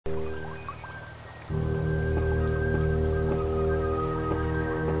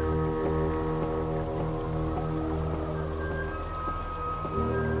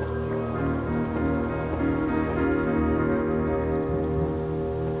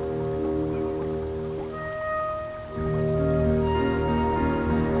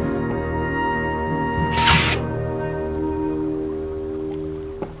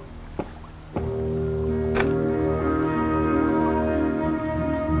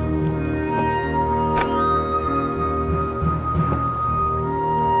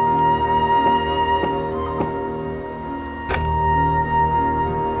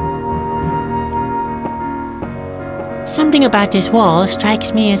Something about this wall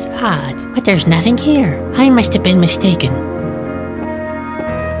strikes me as odd, but there's nothing here. I must have been mistaken.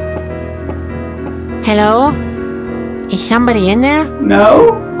 Hello? Is somebody in there?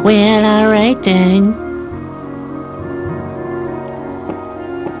 No? Well, alright then.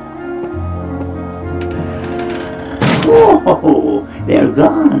 Oh, they're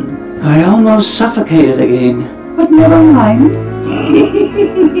gone. I almost suffocated again, but never mind.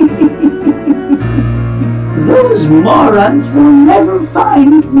 Those morons will never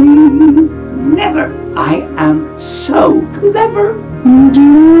find me. Never. I am so clever.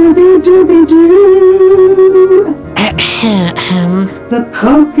 Dooby-dooby-doo. The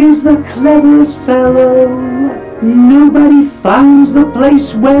cook is the cleverest fellow. Nobody finds the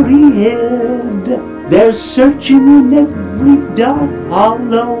place where he hid. They're searching in every dark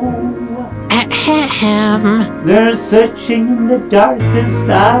hollow. They're searching in the darkest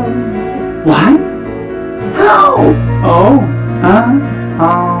of... What? How? Oh,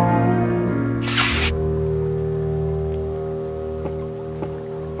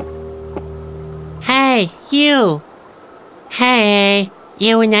 Hey, you! Hey,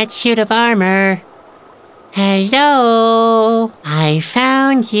 you in that suit of armor. Hello? I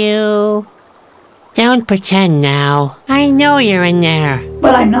found you. Don't pretend now. I know you're in there.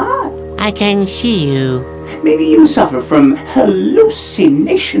 But I'm not. I can see you. Maybe you suffer from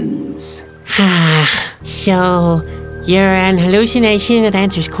hallucinations. So, you're an hallucination that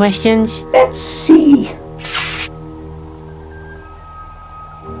answers questions? Let's see.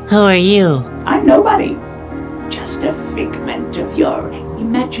 Who are you? I'm nobody. Just a figment of your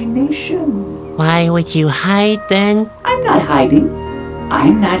imagination. Why would you hide then? I'm not hiding.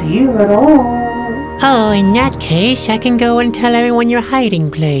 I'm not here at all. Oh, in that case, I can go and tell everyone your hiding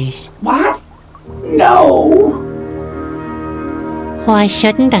place. What? No. Why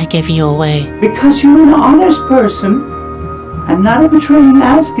shouldn't I give you away? Because you're an honest person. I'm not a betraying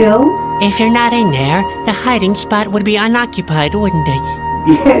Asgil. If you're not in there, the hiding spot would be unoccupied, wouldn't it?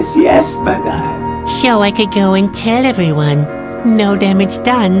 Yes, but So I could go and tell everyone. No damage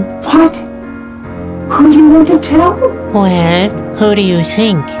done. What? Who do you want to tell? Well, who do you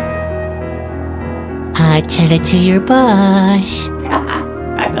think? I'll tell it to your boss.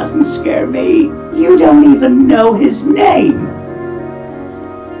 That doesn't scare me. You don't even know his name.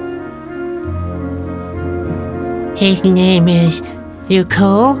 His name is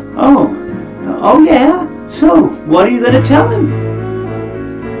Loucaux? Oh yeah? So, what are you gonna tell him?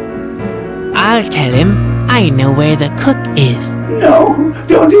 I'll tell him I know where the cook is. No,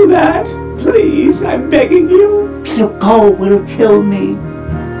 don't do that. Please, I'm begging you. Loucaux will kill me.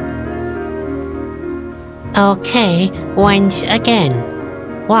 Okay, once again.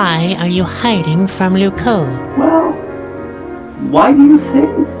 Why are you hiding from Loucaux? Well, why do you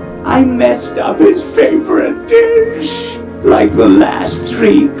think? I messed up his favorite dish, like the last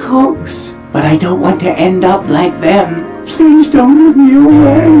 3 cooks. But I don't want to end up like them. Please don't give me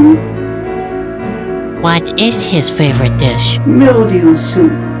away. What is his favorite dish? Mildew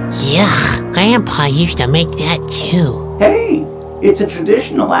soup. Yuck, Grandpa used to make that too. Hey, it's a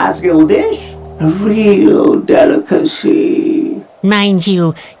traditional Asgil dish. A real delicacy. Mind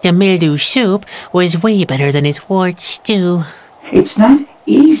you, the mildew soup was way better than his wart stew. It's not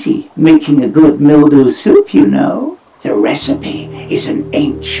easy making a good mildew soup, you know. The recipe is an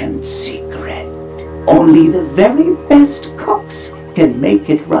ancient secret. Only the very best cooks can make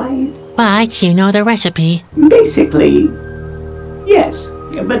it right. But you know the recipe. Basically, yes,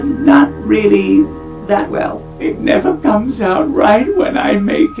 but not really that well. It never comes out right when I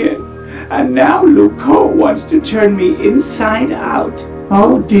make it. And now Loucaux wants to turn me inside out.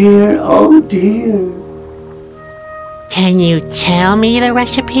 Oh dear, oh dear. Can you tell me the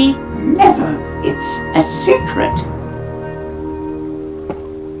recipe? Never. It's a secret.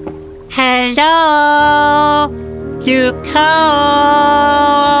 Hello? Loucaux?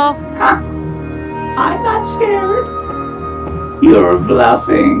 Huh? I'm not scared. You're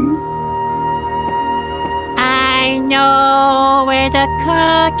bluffing. I know where the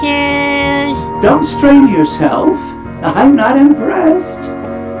cook is. Don't strain yourself. I'm not impressed.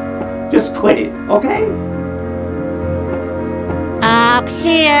 Just quit it, okay? Up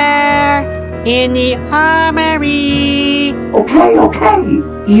here in the armory. Okay.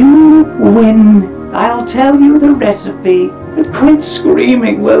 You win. I'll tell you the recipe. But quit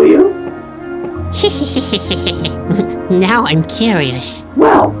screaming, will you? Now I'm curious.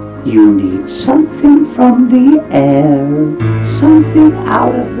 Well, you need something from the air, something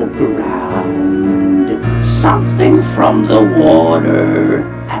out of the ground, something from the water,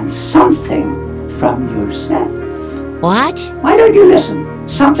 and something from yourself. What? Why don't you listen?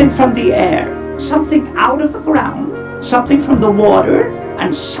 Something from the air, something out of the ground, Something from the water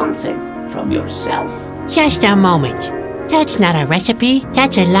and something from yourself. Just a moment. That's not a recipe.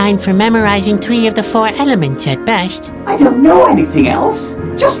 That's a line for memorizing 3 of the 4 elements at best. I don't know anything else.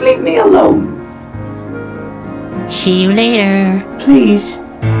 Just leave me alone. See you later. Please,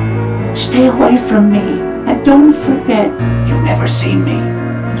 stay away from me. And don't forget, you've never seen me.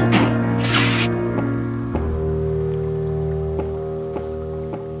 Okay?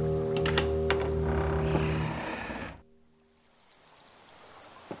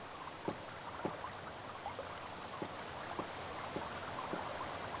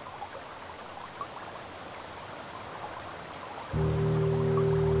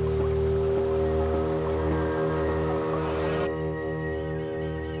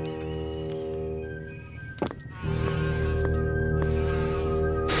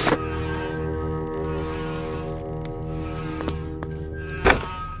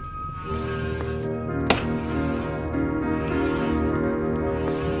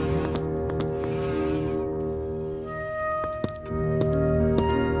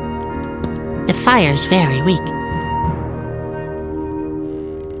 The fire's very weak.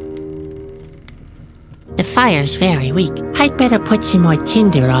 The fire's very weak. I'd better put some more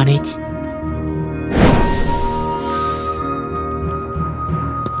tinder on it.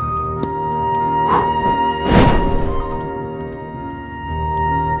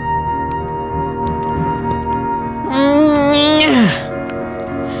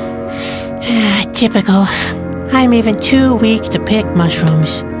 Typical. I'm even too weak to pick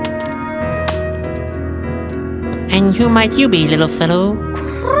mushrooms. And who might you be, little fellow?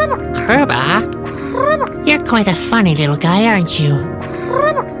 Kerba? You're quite a funny little guy, aren't you?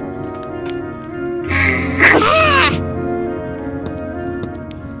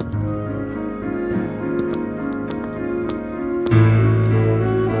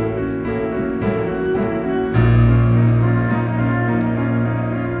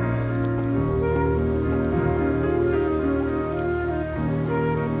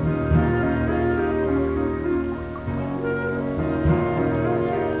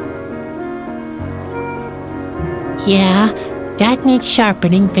 Yeah, that needs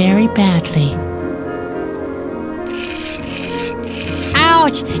sharpening very badly.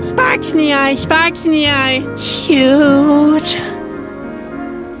 Ouch! Sparks in the eye! Sparks in the eye! Shoot!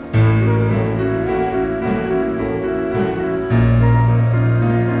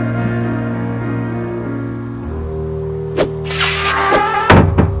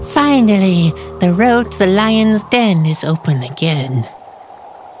 Finally, the road to the lion's den is open again.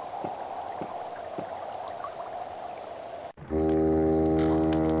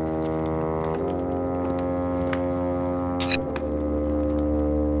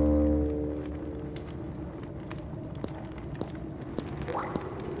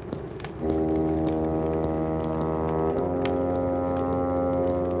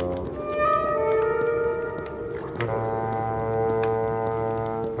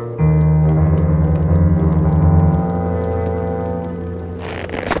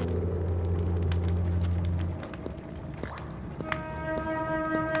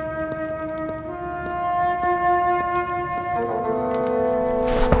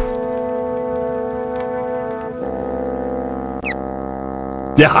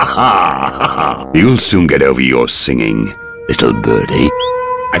 You'll soon get over your singing, little birdie.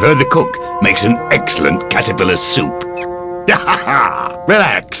 I've heard the cook makes an excellent caterpillar soup.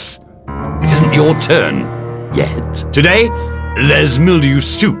 Relax. It isn't your turn yet. Today, there's mildew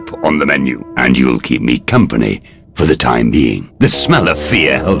soup on the menu, and you'll keep me company for the time being. The smell of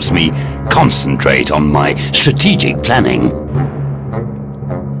fear helps me concentrate on my strategic planning.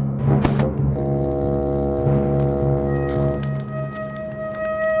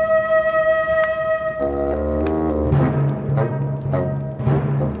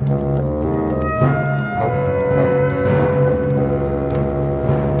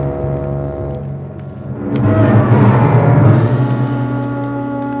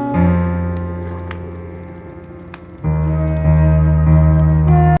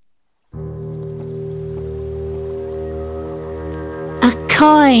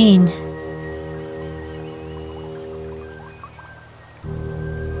 Coin!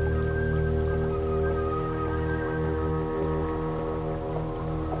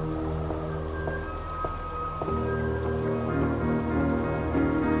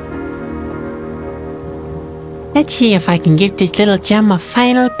 Let's see if I can give this little gem a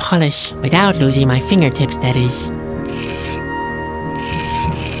final polish without losing my fingertips, that is.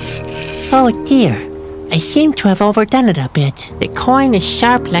 Oh dear. I seem to have overdone it a bit. The coin is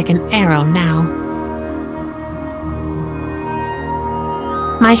sharp like an arrow now.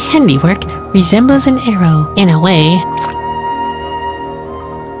 My handiwork Resembles an arrow, in a way.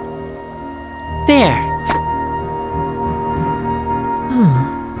 There.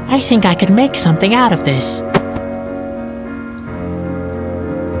 I think I could make something out of this.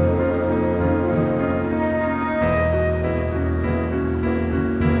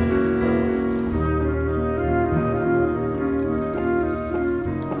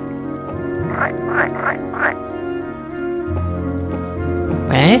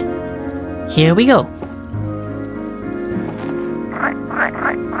 Well, here we go.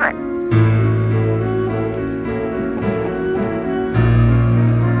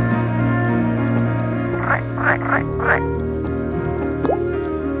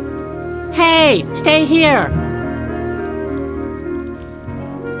 Hey, stay here!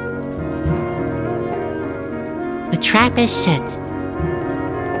 The trap is set.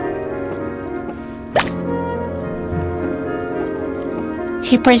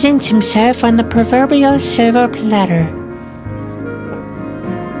 He presents himself on the proverbial silver platter.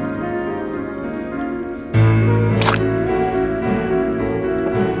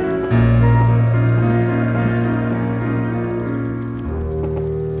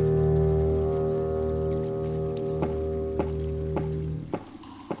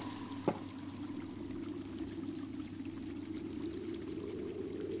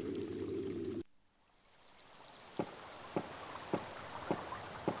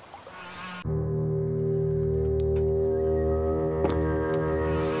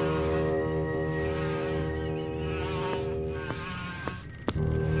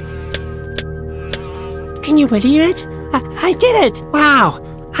 Can you believe it? I did it! Wow!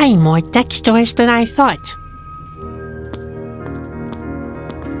 I'm more dexterous than I thought.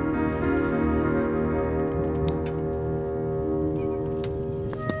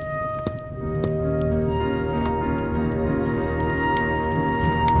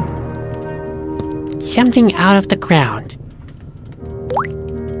 Something out of the ground.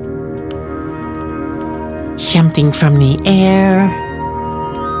 Something from the air.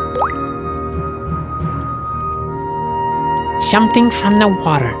 Something from the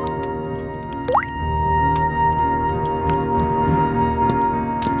water.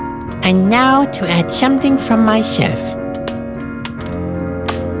 And now to add something from myself.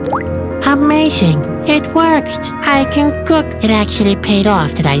 Amazing! It worked! I can cook! It actually paid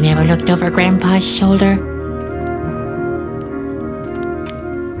off that I never looked over Grandpa's shoulder.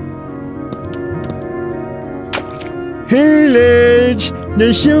 Hey lads!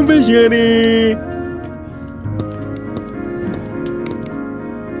 The soup is ready!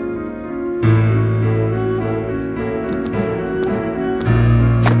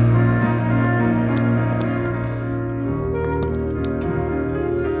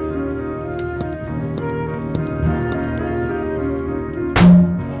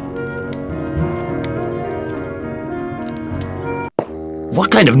 What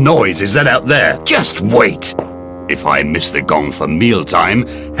kind of noise is that out there? Just wait! If I miss the gong for mealtime,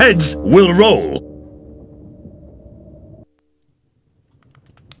 heads will roll!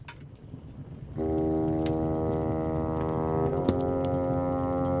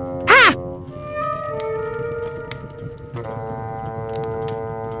 Ah!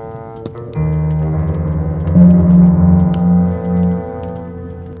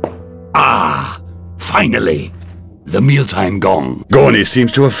 Ah! Finally! The mealtime gong. Gorny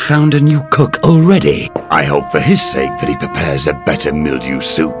seems to have found a new cook already. I hope for his sake that he prepares a better mildew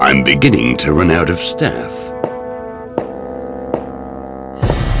soup. I'm beginning to run out of staff.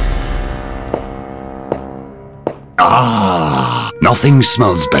 Ah! Nothing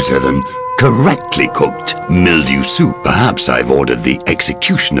smells better than correctly cooked mildew soup. Perhaps I've ordered the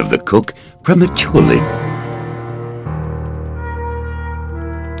execution of the cook prematurely.